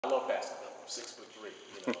I love basketball. I'm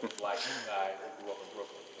 6'3", black guy who grew up in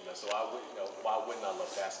Brooklyn. So why wouldn't I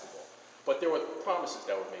love basketball? But there were promises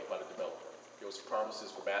that were made by the developer. There was promises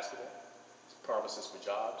for basketball, promises for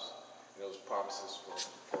jobs, and there was promises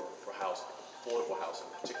for housing, affordable housing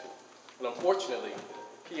in particular. And unfortunately,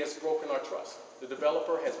 he has broken our trust. The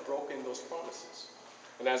developer has broken those promises.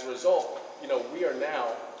 And as a result, we are now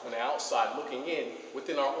on the outside looking in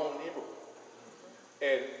within our own neighborhood.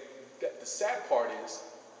 And the sad part is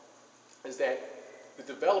that the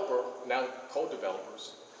developer, now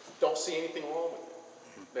co-developers, don't see anything wrong with it.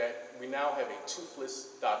 That we now have a toothless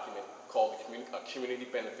document called a community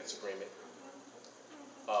benefits agreement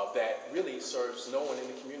that really serves no one in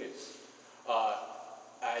the community.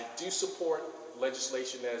 I do support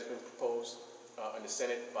legislation that has been proposed in the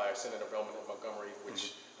Senate by Senator Velman Montgomery,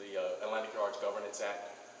 which the Atlantic Arts Governance Act,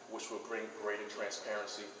 which will bring greater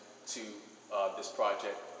transparency to this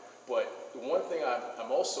project. But the one thing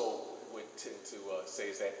I'm also would tend to say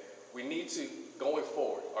is that we need to, going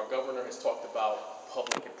forward, our governor has talked about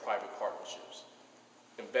public and private partnerships,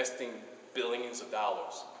 investing billions of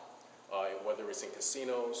dollars, whether it's in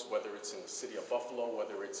casinos, whether it's in the city of Buffalo,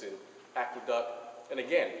 whether it's in Aqueduct. And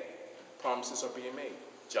again, promises are being made.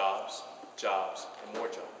 Jobs, jobs, and more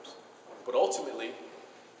jobs. But ultimately,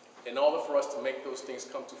 in order for us to make those things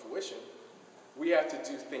come to fruition, we have to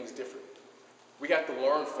do things differently. We have to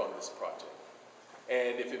learn from this project.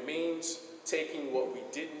 And if it means taking what we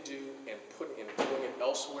didn't do and doing it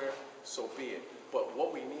elsewhere, so be it. But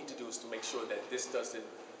what we need to do is to make sure that this doesn't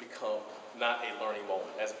become not a learning moment.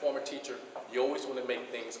 As a former teacher, you always want to make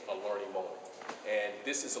things a learning moment. And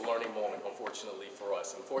this is a learning moment, unfortunately, for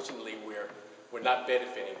us. Unfortunately, we're not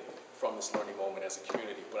benefiting from this learning moment as a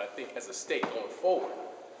community. But I think as a state going forward,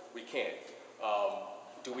 we can.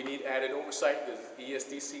 Do we need added oversight? Does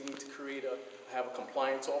ESDC need to have a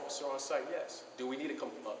compliance officer on site? Yes. Do we need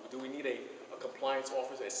a compliance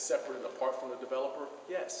officer that's separate and apart from the developer?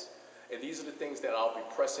 Yes. And these are the things that I'll be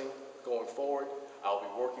pressing going forward. I'll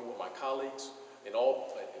be working with my colleagues in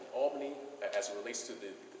Albany as it relates to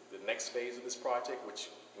the next phase of this project, which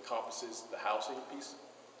encompasses the housing piece,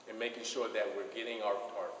 and making sure that we're getting our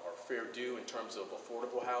fair due in terms of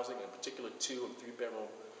affordable housing, in particular 2- and 3-bedroom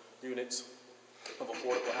units of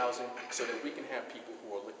affordable housing, so that we can have people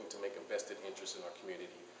who are looking to make a vested interest in our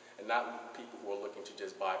community, and not people who are looking to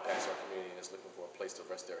just bypass our community and is looking for a place to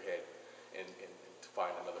rest their head and to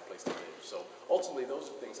find another place to live. So ultimately, those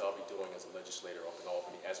are things I'll be doing as a legislator up in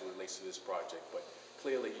Albany as it relates to this project. But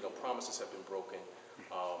clearly, promises have been broken,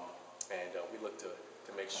 and we look to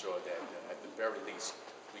make sure that at the very least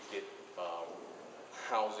we get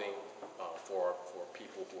housing for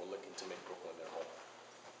people who are looking to make Brooklyn their home.